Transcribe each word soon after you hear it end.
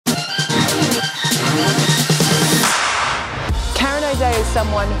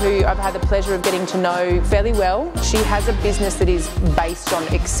someone who I've had the pleasure of getting to know fairly well. She has a business that is based on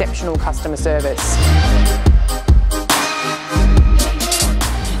exceptional customer service.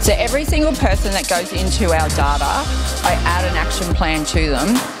 So every single person that goes into our data, I add an action plan to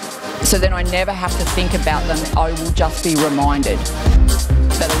them, so then I never have to think about them, I will just be reminded.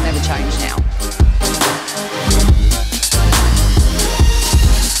 That'll never change now.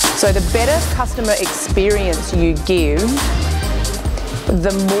 So the better customer experience you give,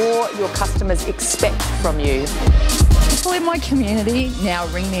 the more your customers expect from you. People in my community now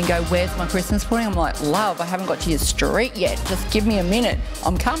ring me and go, "Where's my Christmas pudding?" I'm like, "Love, I haven't got to your street yet. Just give me a minute.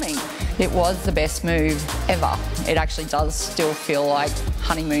 I'm coming." It was the best move ever. It actually does still feel like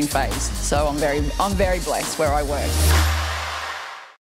honeymoon phase. So I'm very blessed where I work.